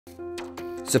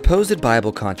Supposed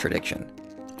Bible contradiction.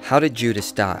 How did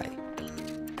Judas die?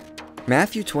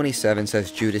 Matthew 27 says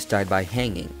Judas died by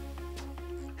hanging.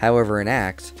 However, in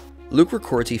Acts, Luke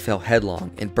records he fell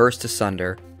headlong and burst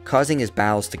asunder, causing his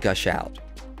bowels to gush out.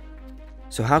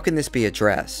 So how can this be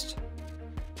addressed?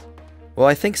 Well,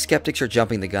 I think skeptics are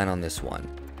jumping the gun on this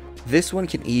one. This one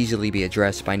can easily be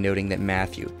addressed by noting that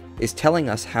Matthew is telling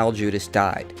us how Judas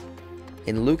died,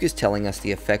 and Luke is telling us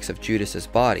the effects of Judas's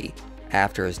body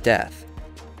after his death.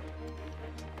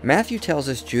 Matthew tells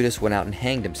us Judas went out and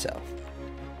hanged himself,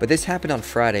 but this happened on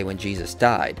Friday when Jesus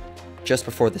died, just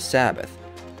before the Sabbath,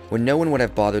 when no one would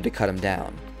have bothered to cut him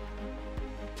down.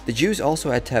 The Jews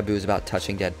also had taboos about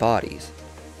touching dead bodies,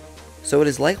 so it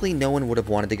is likely no one would have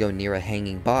wanted to go near a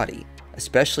hanging body,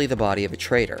 especially the body of a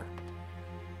traitor.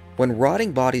 When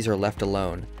rotting bodies are left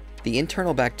alone, the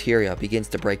internal bacteria begins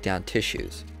to break down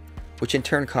tissues, which in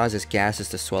turn causes gases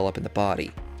to swell up in the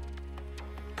body.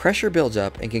 Pressure builds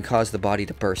up and can cause the body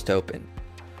to burst open,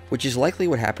 which is likely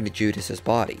what happened to Judas's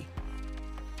body.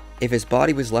 If his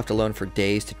body was left alone for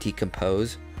days to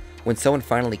decompose, when someone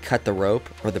finally cut the rope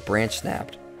or the branch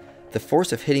snapped, the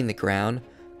force of hitting the ground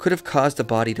could have caused the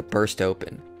body to burst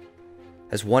open.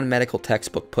 As one medical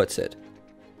textbook puts it,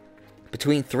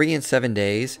 between 3 and 7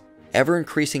 days,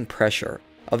 ever-increasing pressure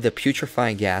of the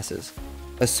putrefying gases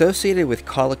associated with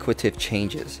colliquative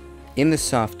changes in the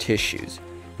soft tissues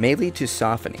may lead to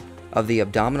softening of the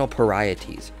abdominal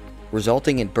parietes,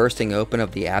 resulting in bursting open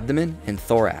of the abdomen and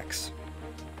thorax.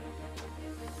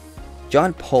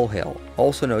 John Polhill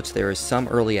also notes there is some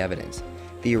early evidence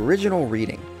the original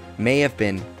reading may have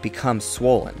been become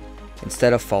swollen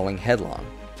instead of falling headlong.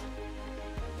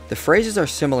 The phrases are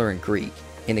similar in Greek,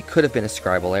 and it could have been a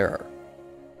scribal error.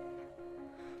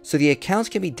 So the accounts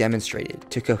can be demonstrated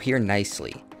to cohere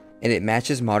nicely, and it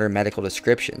matches modern medical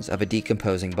descriptions of a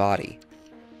decomposing body.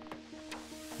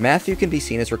 Matthew can be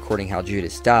seen as recording how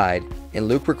Judas died, and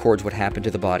Luke records what happened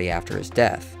to the body after his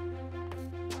death.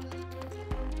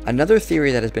 Another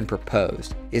theory that has been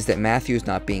proposed is that Matthew is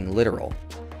not being literal,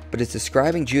 but is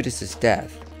describing Judas's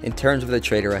death in terms of the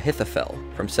traitor Ahithophel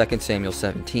from 2 Samuel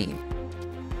 17.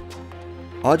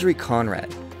 Audrey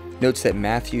Conrad notes that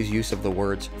Matthew's use of the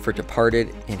words for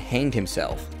departed and hanged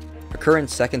himself occur in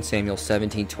 2 Samuel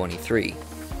 17:23.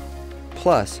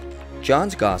 Plus,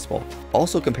 John's Gospel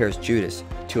also compares Judas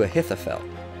to Ahithophel.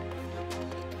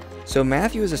 So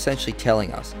Matthew is essentially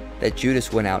telling us that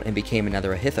Judas went out and became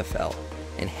another Ahithophel,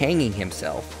 and hanging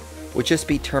himself would just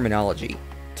be terminology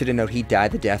to denote he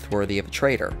died the death worthy of a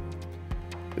traitor.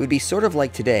 It would be sort of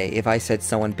like today if I said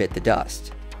someone bit the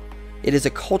dust. It is a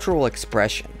cultural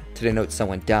expression to denote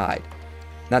someone died,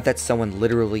 not that someone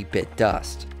literally bit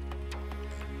dust.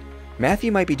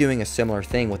 Matthew might be doing a similar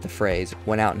thing with the phrase,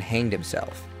 went out and hanged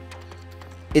himself.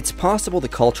 It's possible the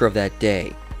culture of that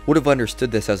day would have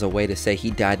understood this as a way to say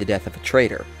he died the death of a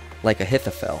traitor, like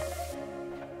Ahithophel.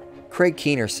 Craig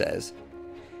Keener says,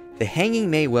 the hanging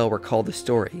may well recall the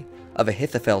story of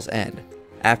Ahithophel's end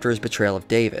after his betrayal of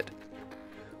David,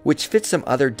 which fits some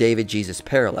other David-Jesus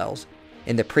parallels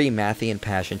in the pre-Matthean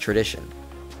Passion tradition.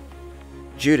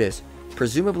 Judas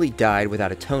presumably died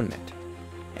without atonement,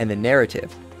 and the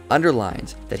narrative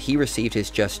underlines that he received his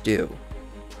just due.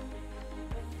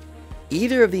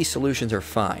 Either of these solutions are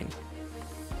fine,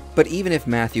 but even if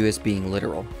Matthew is being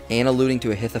literal and alluding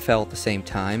to Ahithophel at the same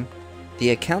time, the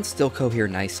accounts still cohere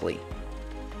nicely.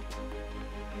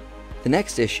 The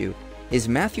next issue is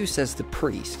Matthew says the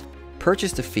priest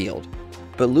purchased a field,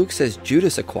 but Luke says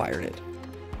Judas acquired it.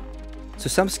 So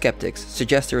some skeptics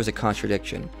suggest there is a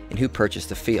contradiction in who purchased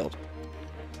the field,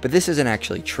 but this isn't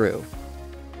actually true.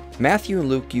 Matthew and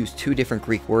Luke use two different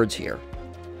Greek words here.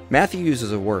 Matthew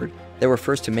uses a word that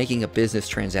refers to making a business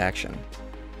transaction,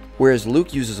 whereas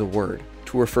Luke uses a word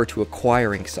to refer to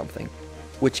acquiring something,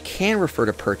 which can refer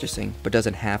to purchasing but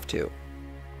doesn't have to.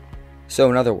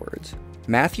 So in other words,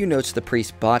 Matthew notes the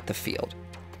priest bought the field,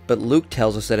 but Luke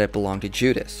tells us that it belonged to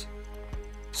Judas.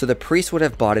 So the priest would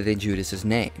have bought it in Judas's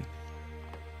name.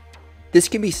 This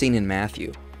can be seen in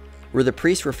Matthew, where the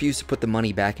priest refused to put the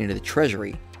money back into the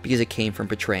treasury because it came from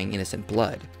betraying innocent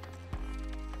blood.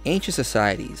 Ancient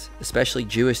societies, especially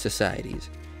Jewish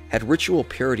societies, had ritual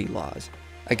purity laws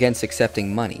against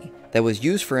accepting money that was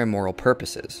used for immoral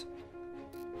purposes.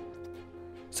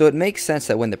 So it makes sense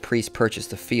that when the priest purchased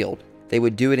the field, they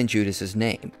would do it in Judas's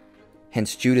name,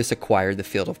 hence Judas acquired the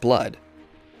field of blood.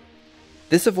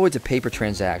 This avoids a paper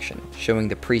transaction showing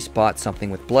the priest bought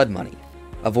something with blood money,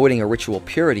 avoiding a ritual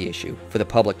purity issue for the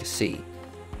public to see.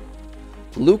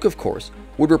 Luke, of course,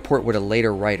 would report what a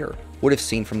later writer would have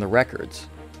seen from the records,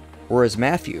 whereas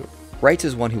Matthew writes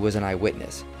as one who was an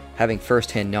eyewitness, having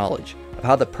first-hand knowledge of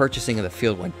how the purchasing of the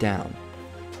field went down.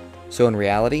 so in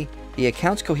reality, the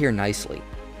accounts cohere nicely.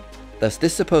 Thus,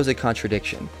 this supposed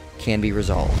contradiction can be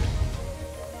resolved.